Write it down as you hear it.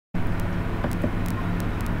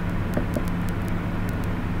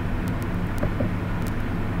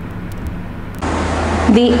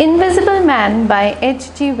The Invisible Man by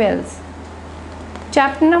H.G. Wells.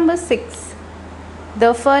 Chapter number 6.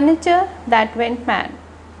 The Furniture That Went Mad.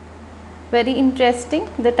 Very interesting,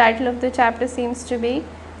 the title of the chapter seems to be.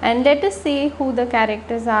 And let us see who the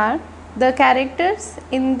characters are. The characters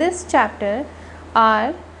in this chapter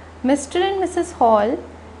are Mr. and Mrs. Hall,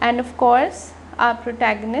 and of course our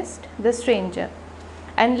protagonist, the stranger.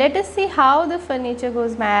 And let us see how the furniture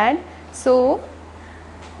goes mad. So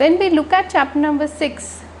when we look at chapter number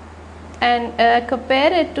 6 and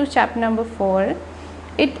compare it to chapter number 4,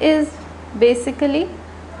 it is basically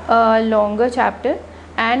a longer chapter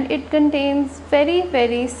and it contains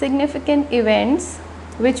very significant events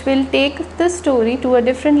which will take the story to a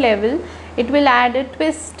different level. It will add a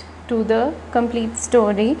twist to the complete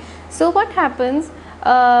story. So what happens,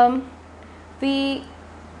 we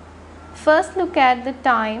first look at the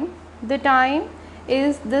time. The time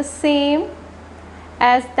is the same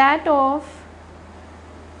as that of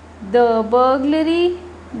the burglary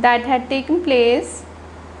that had taken place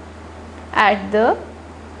at the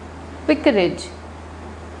vicarage.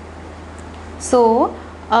 So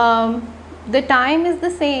the time is the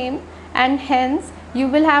same, and hence you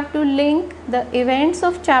will have to link the events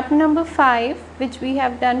of chapter number 5, which we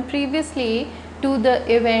have done previously, to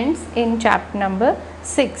the events in chapter number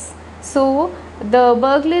 6. So the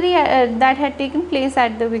burglary that had taken place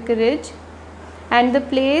at the vicarage, and the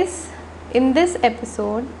place in this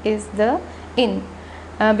episode is the inn,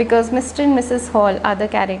 because Mr. and Mrs. Hall are the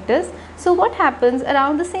characters. So what happens,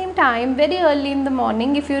 around the same time, very early in the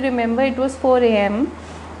morning, if you remember it was 4 a.m.,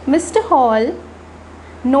 Mr. Hall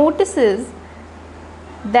notices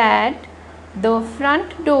that the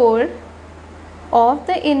front door of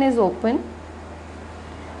the inn is open.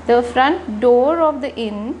 The front door of the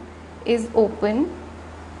inn is open,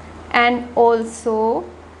 and also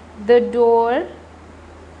the door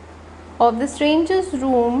of the stranger's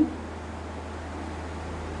room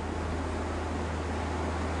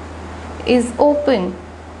is open.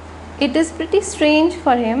 It is pretty strange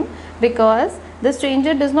for him because the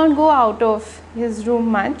stranger does not go out of his room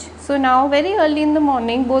much. So now very early in the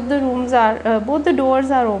morning, both the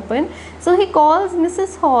doors are open. So he calls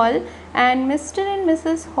Mrs. Hall, and Mr. and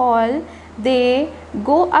Mrs. Hall, they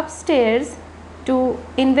go upstairs to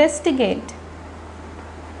investigate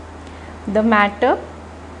the matter,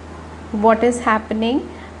 what is happening.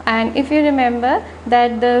 And if you remember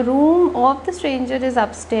that the room of the stranger is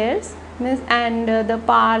upstairs, and the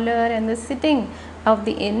parlor and the sitting of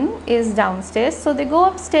the inn is downstairs. So they go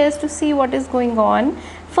upstairs to see what is going on.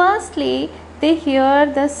 Firstly, they hear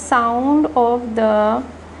the sound of the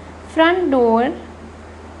front door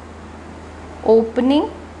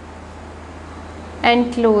opening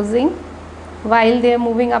and closing. While they are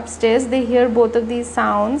moving upstairs, they hear both of these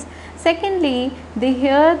sounds. Secondly, they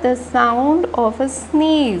hear the sound of a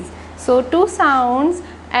sneeze. So two sounds,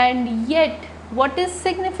 and yet what is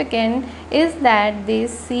significant is that they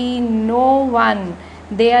see no one.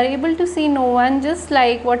 They are able to see no one, just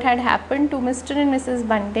like what had happened to Mr. and Mrs.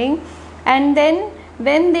 Bunting. And then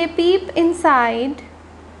when they peep inside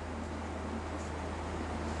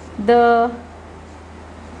the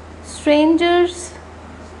stranger's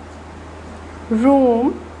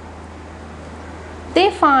room, they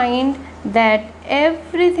find that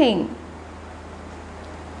everything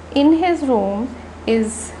in his room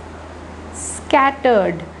is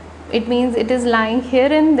scattered. It means it is lying here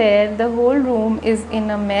and there. The whole room is in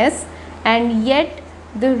a mess, and yet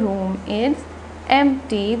the room is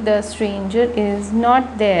empty. The stranger is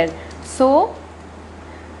not there. So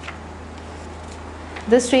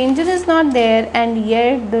the stranger is not there, and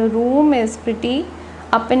yet the room is pretty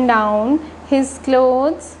up and down. His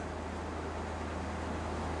clothes,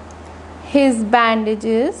 his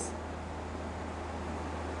bandages,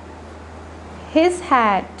 his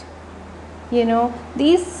hat,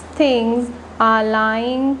 these things are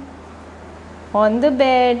lying on the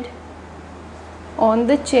bed, on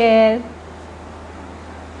the chair,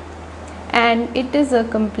 and it is a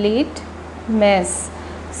complete mess.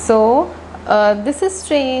 So this is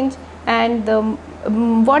strange, and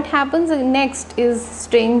what happens next is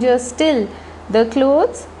stranger still. The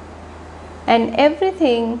clothes and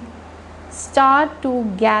everything start to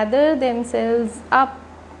gather themselves up,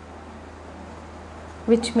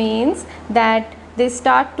 which means that they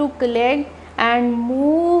start to collect and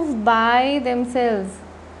move by themselves,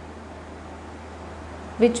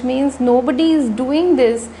 which means nobody is doing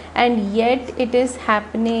this, and yet it is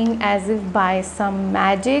happening as if by some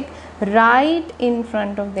magic right in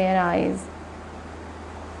front of their eyes.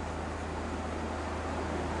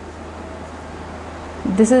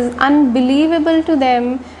 This is unbelievable to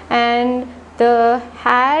them, and the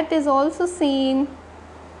hat is also seen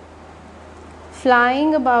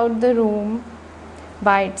flying about the room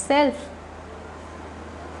by itself.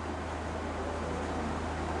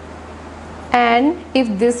 And if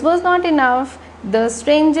this was not enough, the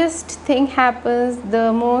strangest thing happens,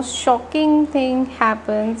 the most shocking thing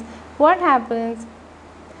happens. What happens?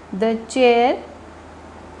 The chair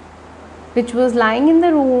which was lying in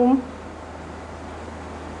the room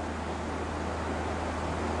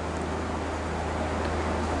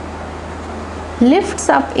lifts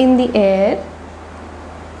up in the air,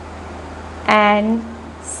 and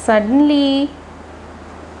suddenly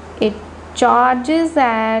it charges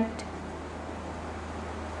at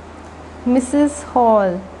Mrs.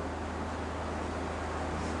 Hall.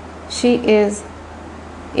 She is,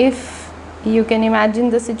 if you can imagine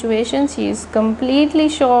the situation, she is completely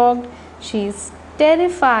shocked, she is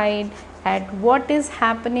terrified at what is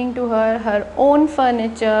happening to her. Her own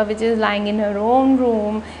furniture, which is lying in her own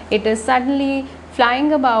room, it is suddenly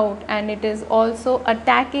flying about and it is also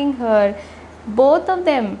attacking her. Both of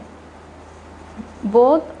them,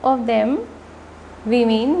 we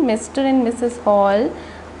mean Mr. and Mrs. Hall,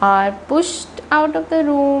 are pushed out of the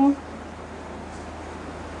room,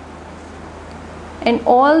 and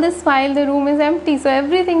all this while the room is empty, so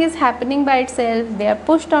everything is happening by itself. They are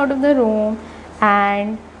pushed out of the room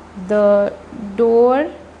and the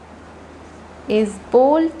door is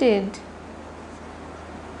bolted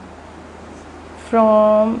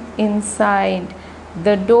from inside.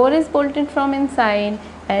 The door is bolted from inside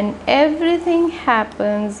and everything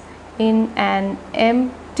happens in an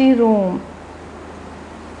empty room.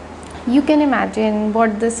 You can imagine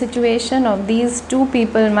what the situation of these two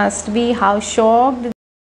people must be, how shocked